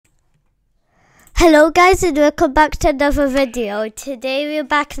Hello guys and welcome back to another video. Today we're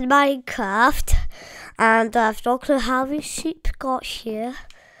back in Minecraft and I have no clue how these sheep got here.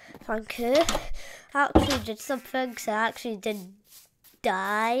 Thank you. I actually did some things I actually didn't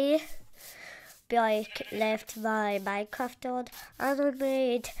die. But I left my Minecraft on and I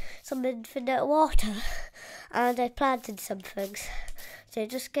made some infinite water and I planted some things. So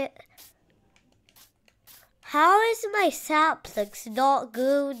just get... How is my saplings not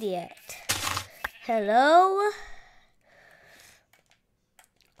grown yet? Hello?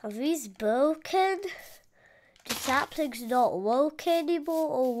 Are these broken? The saplings not working anymore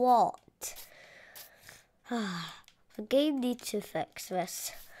or what? The game needs to fix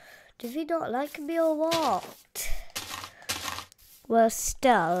this. Do they not like me or what? Well,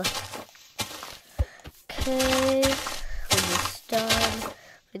 still. Okay, when it's done,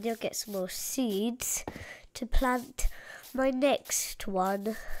 then you'll get some more seeds to plant my next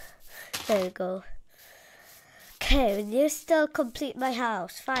one. There we go. Okay, when you still complete my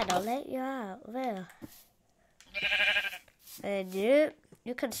house, fine, I'll let you out. There. And you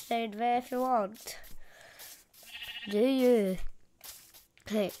can stay in there if you want. Do you?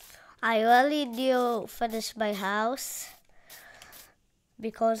 Okay, I really need to finish my house.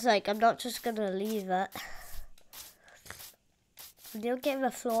 Because, I'm not just going to leave it. You'll get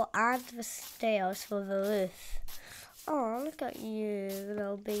the floor and the stairs for the roof. Oh, look at you,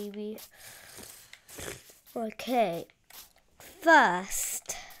 little baby. Okay,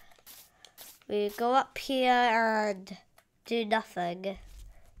 first, we go up here and do nothing.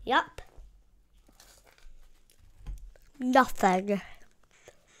 Yup. Nothing.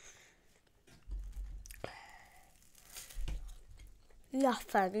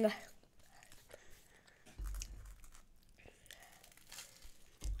 Nothing.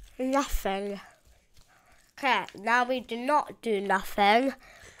 Nothing. Okay, now we do not do nothing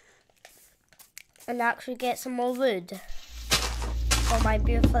and actually get some more wood for my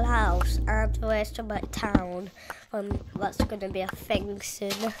beautiful house and the rest of my town. That's going to be a thing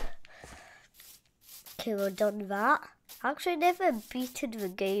soon. Okay, we're done with that. I actually never beaten the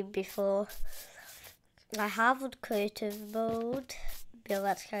game before. I have on creative mode, but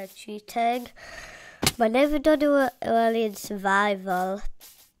that's kind of cheating. But I never done it early in survival.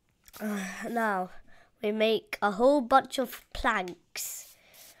 Now, we make a whole bunch of planks.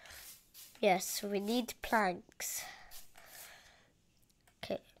 Yes, we need planks.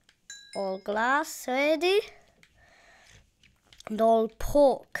 Okay, all glass ready. And all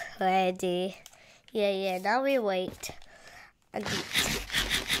pork ready. Yeah, now we wait and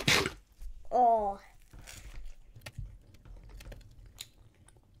eat. Oh.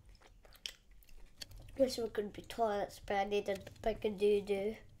 Wish we could be toilets, but I need a bigger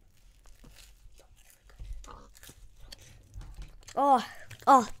doo-doo. Oh,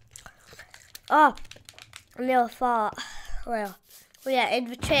 a little fart. Well, yeah, in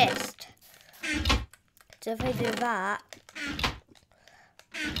the chest. So if I do that,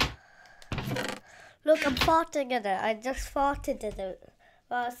 look, I'm farting in it. I just farted in it.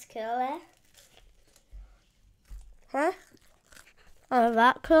 That's cool, eh? Huh? Oh,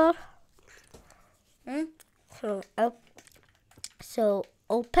 that cool? So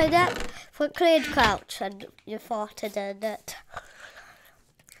open it quickly and crouch, and you farted in it.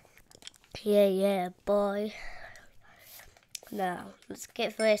 Yeah, boy. Now, let's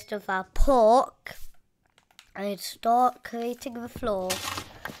get the rest of our pork and start creating the floor.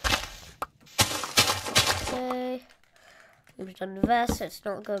 Okay. We've done this, it's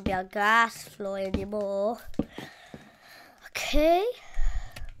not going to be a grass floor anymore. Okay.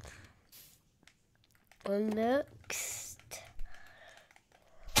 Next.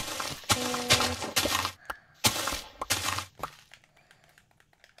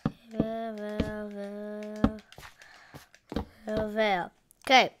 There.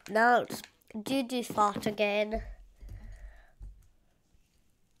 Okay, now let's do fart again.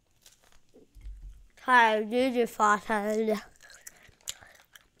 Hi, do fart.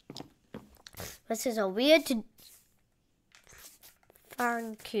 This is a weird.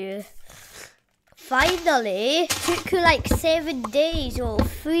 Thank you. Finally, took you like 7 days or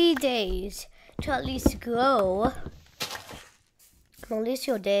 3 days to at least grow. Well, at least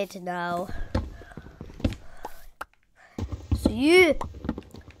you're dead now. So you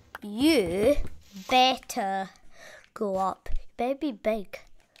better grow up. You better be big.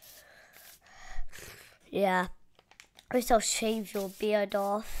 Yeah. At least I'll shave your beard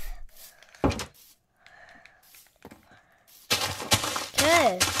off.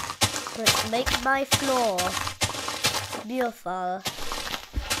 Okay. Let's make my floor beautiful.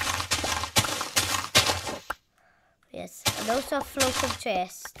 Yes, and also a floating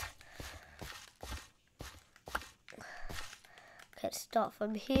chest. Let's start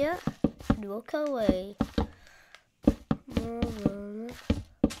from here and walk away.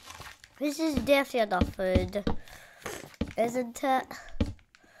 This is definitely enough food, isn't it?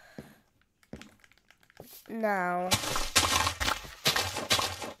 Now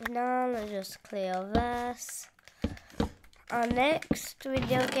let's just clear this. And next we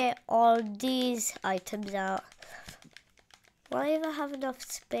will get all these items out. Will I ever have enough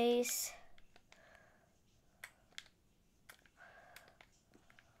space?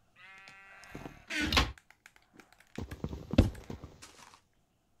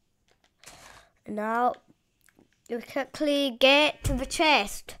 Now you quickly get to the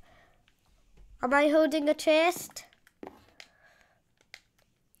chest. Am I holding a chest?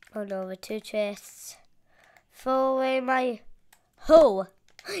 Oh no, the two chests. Throw away my hoe.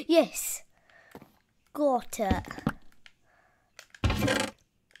 Yes, got it.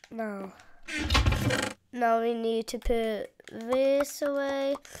 Now we need to put this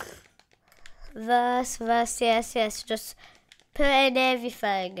away. This, yes. Just put in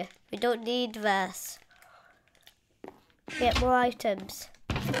everything. We don't need this. Get more items.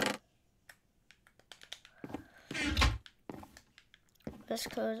 Let's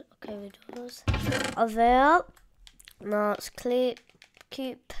close. Okay, we do those. Are there? Now let's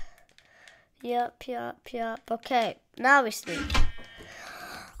keep. Yep. Okay, now we sleep.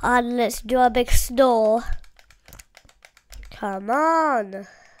 And let's do a big snore. Come on.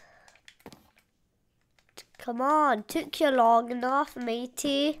 Took you long enough,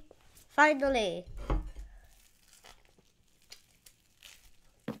 matey. Finally.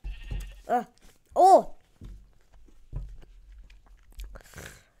 Oh!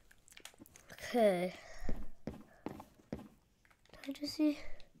 Okay. Did you see?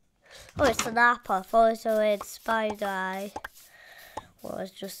 Oh, it's an apple. I thought it was a red spider eye. I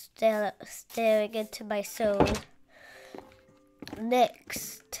was just staring into my soul.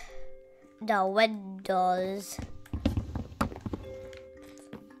 Next, the windows.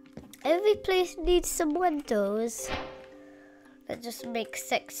 Every place needs some windows. That just makes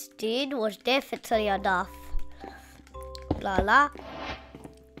 16 was definitely enough. Voila.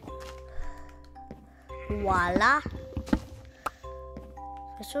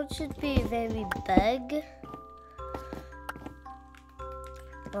 This one should be very big.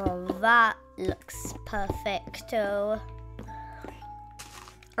 Oh, that looks perfecto.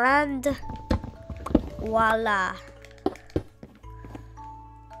 And voila.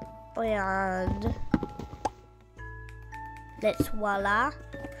 And let's voila.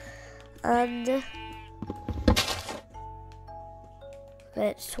 And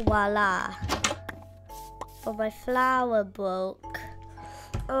let's voila. Oh, my flower broke.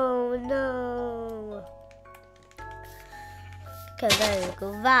 Oh no. Okay, there we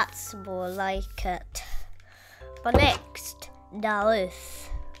go. That's more like it. But next, the roof.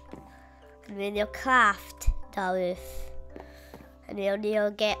 And then you craft the roof. And then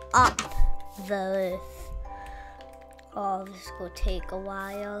you'll get up the roof. Oh, this is going to take a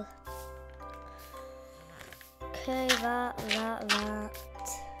while. Okay, that.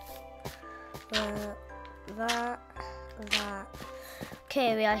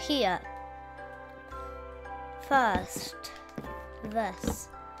 Okay, we are here. First, this.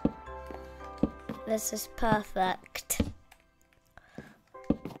 This is perfect.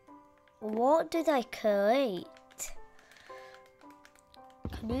 What did I create?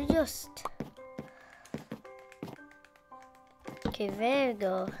 Can you just... Okay, there we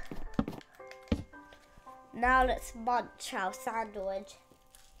go. Now let's munch our sandwich.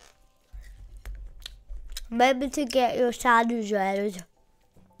 Remember to get your sandwiches.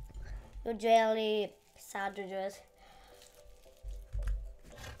 Your jelly sandwiches.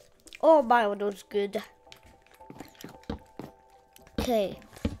 Oh, my one was good. Okay,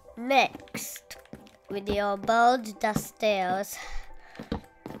 next we need to build the stairs.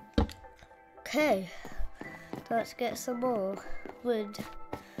 Okay, let's get some more wood.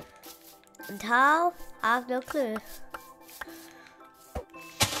 And how? I have no clue.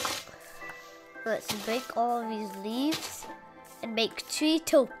 Let's break all these leaves and make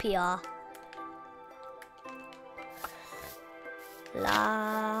Treetopia.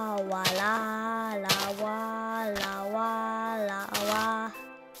 La wa la wa la wa la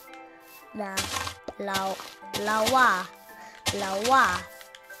wa la wa.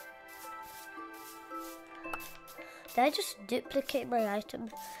 Did I just duplicate my item?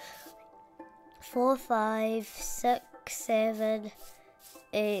 4, 5, 6, 7,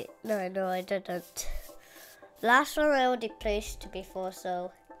 8. No, I didn't. Last one I already placed before,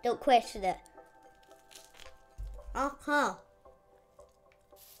 so don't question it. Okay.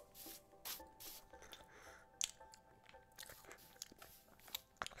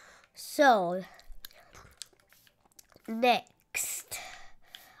 So, next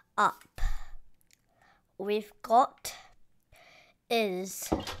up, we've got is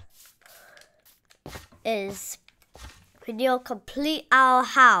we need to complete our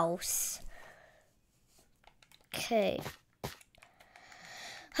house. Okay.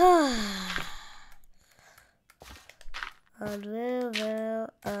 And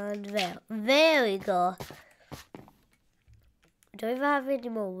there we go. Don't even have any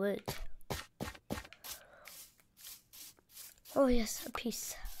more wood. Oh yes, a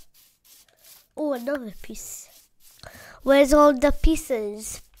piece. Oh, another piece. Where's all the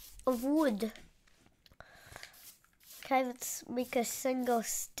pieces of wood? Okay, let's make a single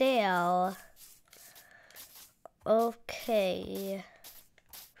stair. Okay.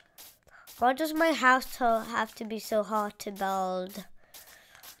 Why does my house have to be so hard to build?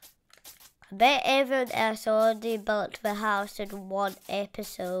 I bet everyone else already built the house in one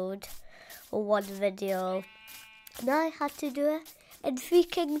episode or one video. And I had to do it in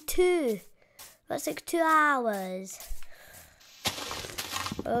freaking 2. That's like 2 hours.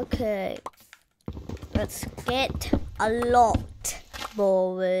 Okay. Let's get a lot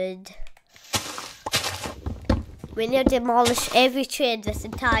more wood. We need to demolish every tree in this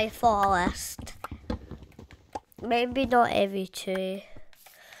entire forest. Maybe not every tree.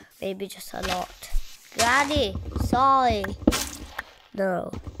 Maybe just a lot. Granny, sorry.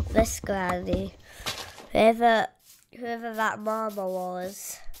 No, this Granny. Whoever that mama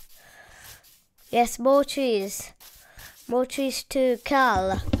was. Yes, more trees. More trees to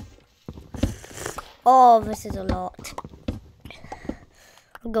kill. Oh, this is a lot.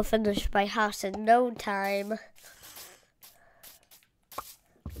 I'm gonna finish my house in no time.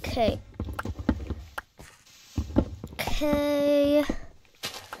 Okay.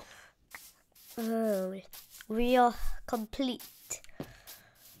 Oh, we are complete.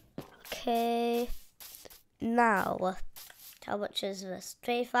 Okay. Now, how much is this?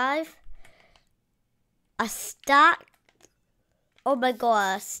 25? A stack? Oh my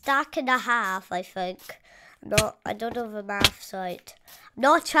god, a stack and a half, I think. No, I don't know the maths right. I'm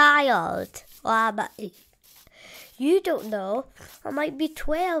not a child. Or am I? You don't know. I might be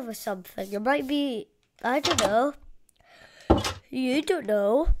 12 or something. It might be, I don't know. You don't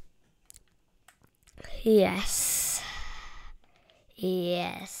know. Yes.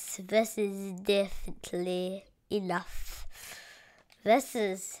 Yes, this is definitely enough. This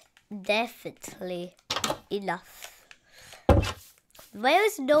is definitely enough. There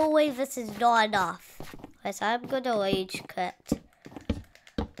is no way this is not enough. Yes, I'm gonna rage quit.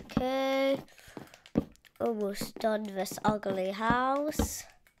 Okay. Almost done this ugly house.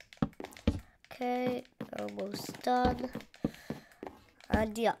 Okay, almost done.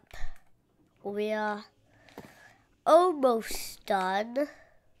 And yep, we are almost done.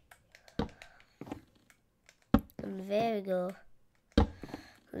 And there we go.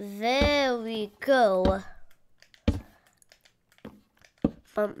 There we go.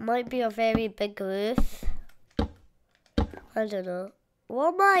 But might be a very big roof. I don't know.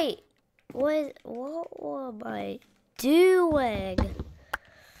 What am I doing?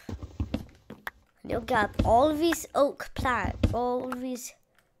 You'll get all these oak plants, all these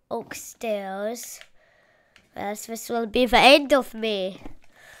oak stairs. Yes, this will be the end of me.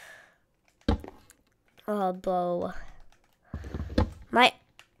 Oh, bow.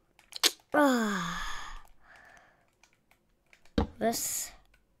 This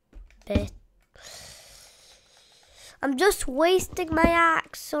bit. I'm just wasting my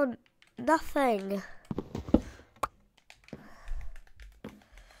axe on nothing.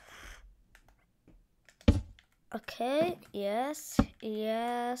 Okay, yes,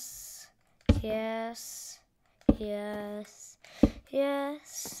 yes, yes, yes,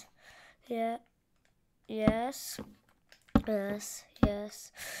 yes, yeah, yes, yes,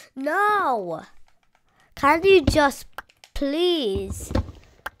 yes. No! Can you just please?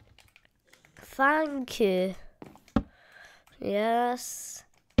 Thank you. Yes,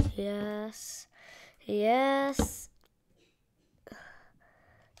 yes, yes,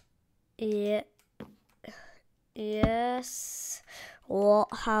 yeah, yes. What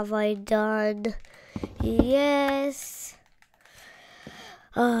have I done? Yes.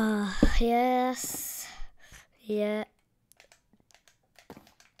 Yes. Yeah.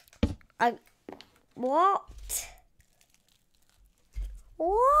 What?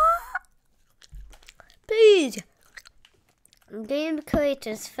 What? Please. Game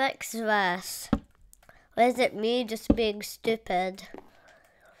creators, fix this. Or is it me just being stupid?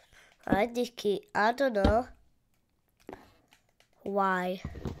 I don't know. Why?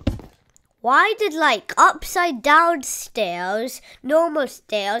 Why did like upside down stairs, normal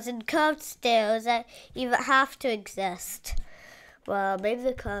stairs, and curved stairs even have to exist? Well, maybe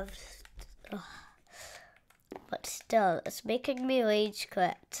the curved, but still, it's making me rage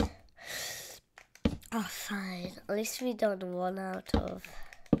quit. Oh, fine. At least we done one out of,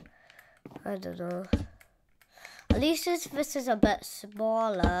 I don't know. At least this is a bit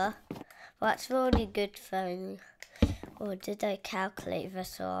smaller. That's the only good thing. Or did I calculate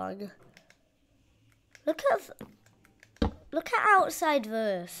this wrong? Look at outside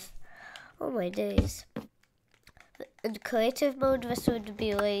roof. Oh my days. In creative mode this would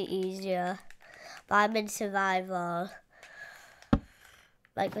be way easier. But I'm in survival.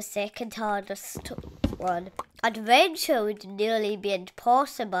 Like the second hardest one. Adventure would nearly be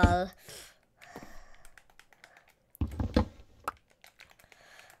impossible.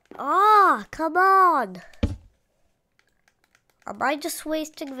 Ah, come on. Am I just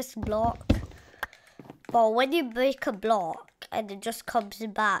wasting this block? Well, when you break a block and it just comes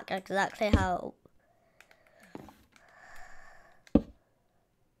back exactly how.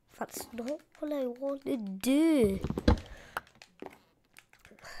 That's not what I want to do.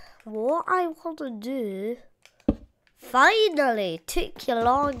 What I want to do. Finally, took you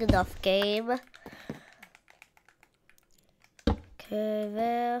long enough, game. Okay,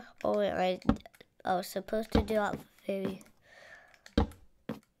 there. Oh wait, I was supposed to do that for free.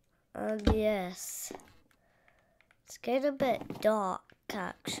 And yes. It's getting a bit dark,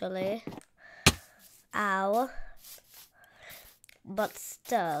 actually. Ow. But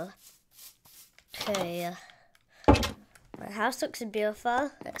still. Okay. My house looks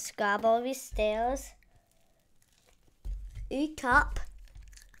beautiful. Let's grab all these stairs. Eat up.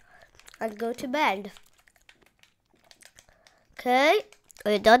 And go to bed. Okay.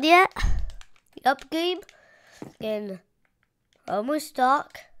 Are you done yet? Yup, game. Again. Almost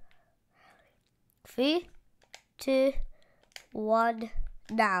dark. 3, 2, 1,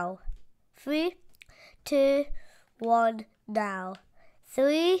 now. 3, 2, 1, now.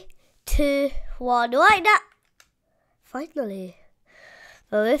 3, 2, 1, right now. Finally.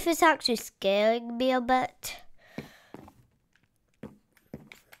 The roof is actually scaring me a bit.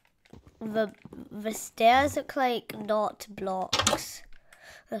 The stairs look like not blocks.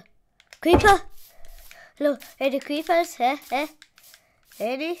 Creeper! Hello, any creepers?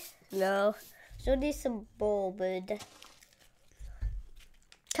 Any? No. So need some bulbwood.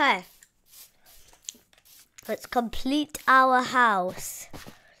 Okay. Let's complete our house.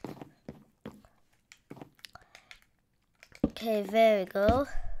 Okay, there we go.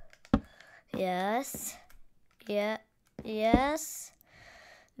 Yes. Yeah. Yes.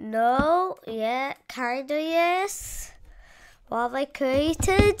 No. Yeah. Kinda yes. What have I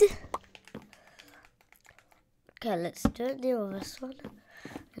created? Okay, let's do it on this one.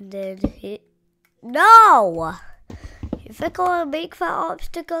 And then hit. No! You think I want to make that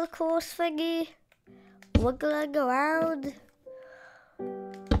obstacle course thingy? Wiggling around?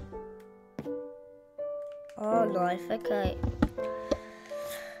 Oh no, I think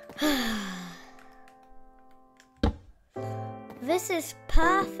This is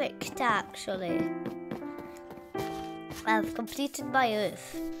perfect actually. I've completed my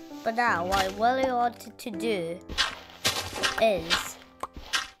roof. But now what I really wanted to do is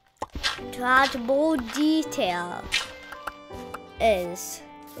to add more detail is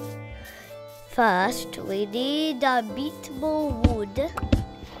first we need a bit more wood.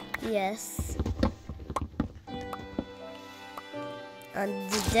 Yes.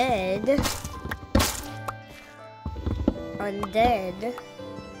 And then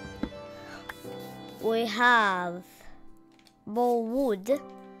we have more wood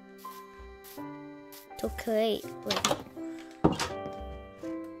to create with.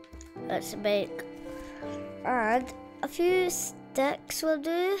 Let's make, and a few sticks will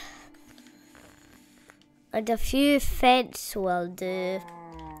do, and a few fence will do.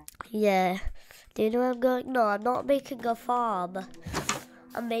 Yeah. Do you know where I'm going? No, I'm not making a farm.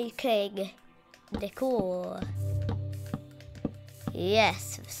 I'm making decor.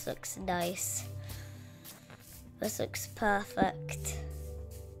 Yes, this looks nice. This looks perfect.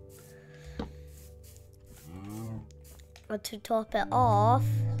 And to top it off,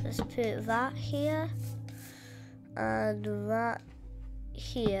 let's put that here and that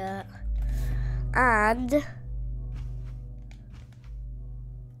here, and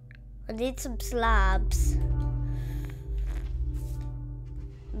I need some slabs.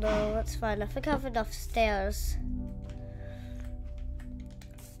 No, that's fine. I think I have enough stairs.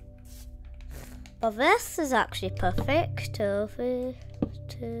 But this is actually perfect. 2, 3,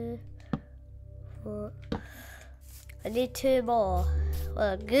 2, 4. I need 2 more.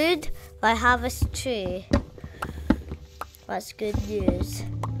 Well, good. I have a tree. That's good news.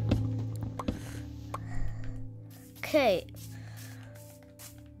 Okay.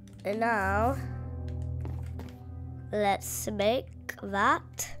 And now, let's make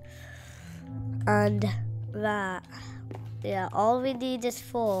that and that. Yeah, all we need is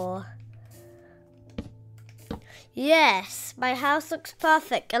 4. Yes, my house looks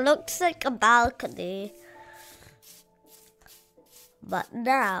perfect. It looks like a balcony. But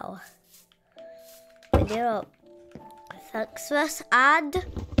now, we do fix this and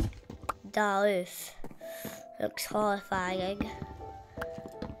the roof. Looks horrifying.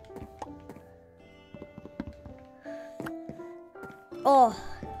 Oh,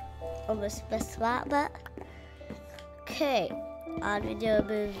 almost missed that bit. Okay, and we do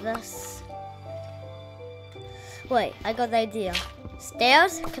move this. Wait, I got an idea.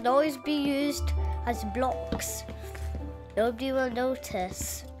 Stairs can always be used as blocks. Nobody will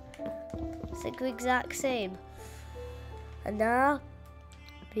notice. It's like the exact same. And now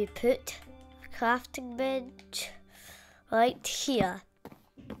we put the crafting bench right here.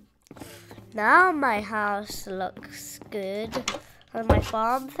 Now my house looks good. Is my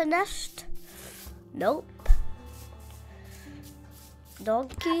farm finished? Nope.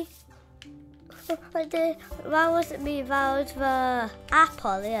 Donkey. That wasn't me, that was the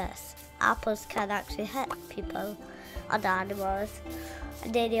apple, yes. Apples can actually hit people and animals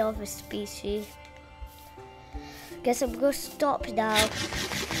and any other species. Guess I'm going to stop now.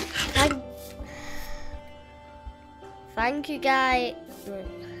 Thank you guys.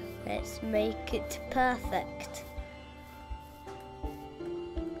 Let's make it perfect.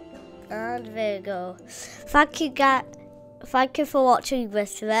 And there we go. Thank you guys. Thank you for watching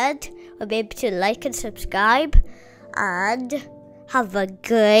this vid. Remember to like and subscribe and have a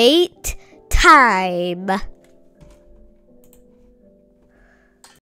great time.